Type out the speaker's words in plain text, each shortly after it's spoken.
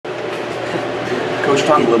Coach,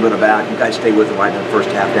 talk a little bit about, you guys stayed with them right in the first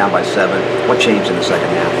half, down by 7. What changed in the second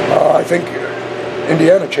half? I think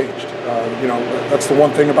Indiana changed. You know, that's the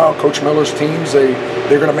one thing about Coach Miller's teams.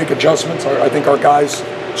 They're going to make adjustments. I think our guys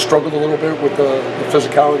struggled a little bit with the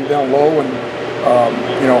physicality down low, and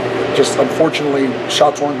you know, just unfortunately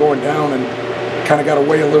shots weren't going down, and kind of got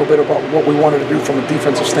away a little bit about what we wanted to do from a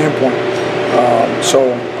defensive standpoint.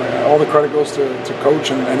 So all the credit goes to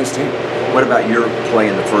Coach and his team. What about your play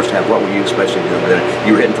in the first half? What were you especially doing?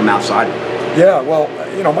 You were hitting from outside. Yeah, well,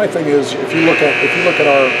 you know, my thing is, if you look at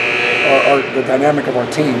the dynamic of our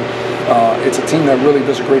team, it's a team that really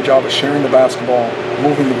does a great job of sharing the basketball,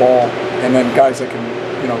 moving the ball, and then guys that can,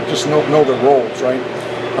 you know, just know their roles, right?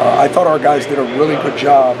 I thought our guys did a really good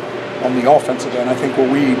job on the offensive end. I think what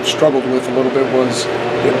we struggled with a little bit was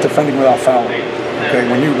defending without fouling. Okay,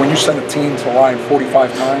 when you send a team to the line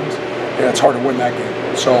 45 times, yeah, it's hard to win that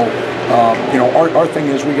game. So, you know, our thing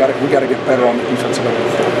is we got to get better on the defensive end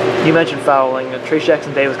of the field. You mentioned fouling. Trace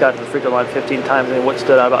Jackson-Davis got to the free throw line 15 times. I mean, what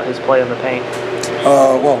stood out about his play in the paint?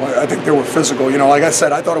 Well, I think they were physical. You know, like I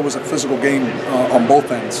said, I thought it was a physical game on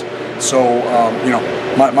both ends. So, you know,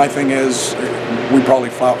 my thing is we probably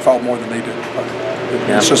fouled more than they did.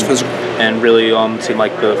 It's just physical. And really seemed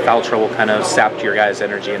like the foul trouble kind of sapped your guys'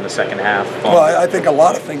 energy in the second half. Well, I think a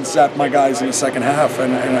lot of things sapped my guys in the second half.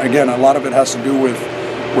 And again, a lot of it has to do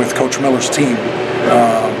with Coach Miller's team.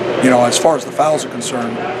 You know, as far as the fouls are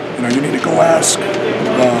concerned, you know, you need to go ask,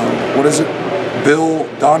 what is it, Bill,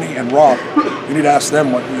 Donnie, and Rob. You need to ask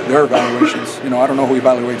them what their evaluations. You know, I don't know who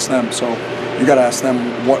evaluates them, so you got to ask them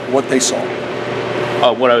what they saw.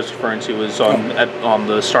 What I was referring to was on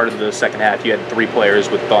the start of the second half, you had 3 players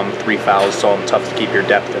with 3 fouls, so tough to keep your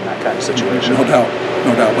depth in that kind of situation. No doubt,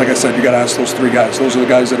 no doubt. Like I said, you got to ask those 3 guys. Those are the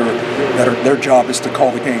guys that are their job is to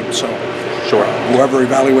call the game. So, sure. Whoever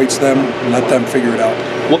evaluates them, let them figure it out.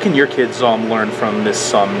 What can your kids learn from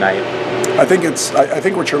this night? I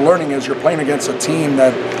think what you're learning is you're playing against a team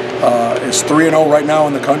that is 3-0 right now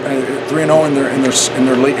in the country, 3-0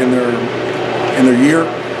 in their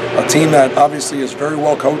year. A team that obviously is very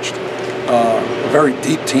well coached, a very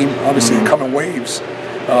deep team. Obviously, they come in waves,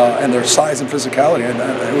 and their size and physicality. And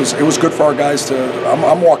it was good for our guys to.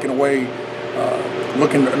 I'm walking away,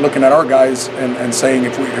 looking at our guys and saying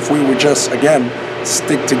if we would just again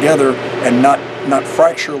stick together and not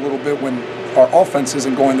fracture a little bit when our offense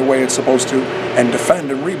isn't going the way it's supposed to, and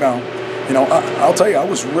defend and rebound. You know, I'll tell you, I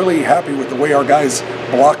was really happy with the way our guys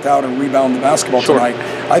blocked out and rebounded the basketball tonight.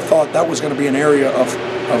 I thought that was going to be an area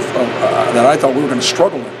that I thought we were going to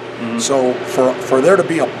struggle in. So for there to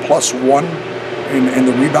be a +1 in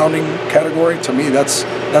the rebounding category, to me, that's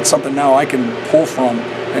something now I can pull from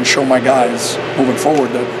and show my guys moving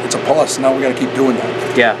forward that it's a plus. Now we got to keep doing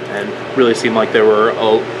that. Yeah, and really seemed like there were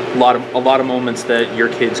a lot of moments that your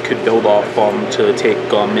kids could build off to take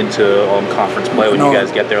into conference play when you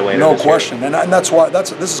guys get there later. No question, and that's why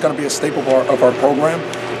this is going to be a staple of our program,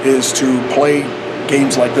 is to play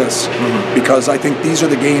games like this, because I think these are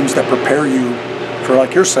the games that prepare you for,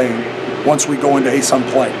 like you're saying, once we go into ASUN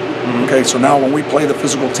play. Okay, so now when we play the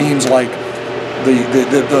physical teams like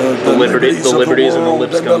the Liberties and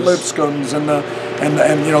the Lipscombs and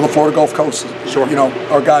you know, the Florida Gulf Coast. Sure. You know,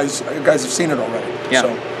 our guys have seen it already. Yeah. So,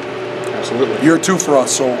 absolutely. Year 2 for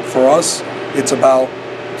us. So for us, it's about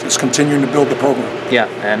just continuing to build the program. Yeah,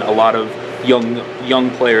 and a lot of young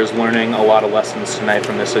players learning a lot of lessons tonight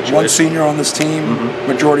from this situation. 1 senior on this team.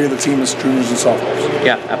 Majority of the team is juniors and sophomores.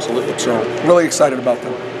 Yeah, absolutely. So really excited about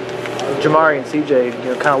them. Jamari and CJ,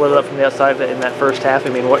 you know, kind of lit it up from the outside in that first half. I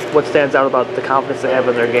mean, what stands out about the confidence they have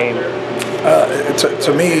in their game?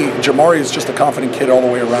 To me, Jamari is just a confident kid all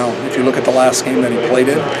the way around. If you look at the last game that he played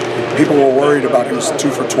in, people were worried about him. He was 2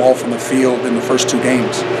 for 12 from the field in the first 2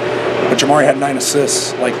 games. But Jamari had 9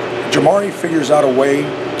 assists. Like, Jamari figures out a way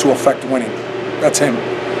to affect winning. That's him.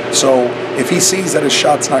 So if he sees that his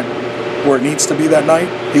shot's not where it needs to be that night,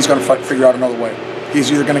 he's going to figure out another way. He's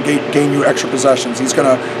either going to gain you extra possessions. He's going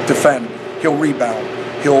to defend. He'll rebound.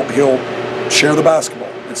 He'll share the basketball.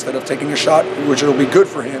 Instead of taking a shot, which will be good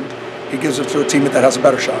for him, he gives it to a teammate that has a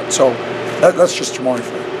better shot. So that's just Jamari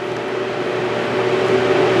for him.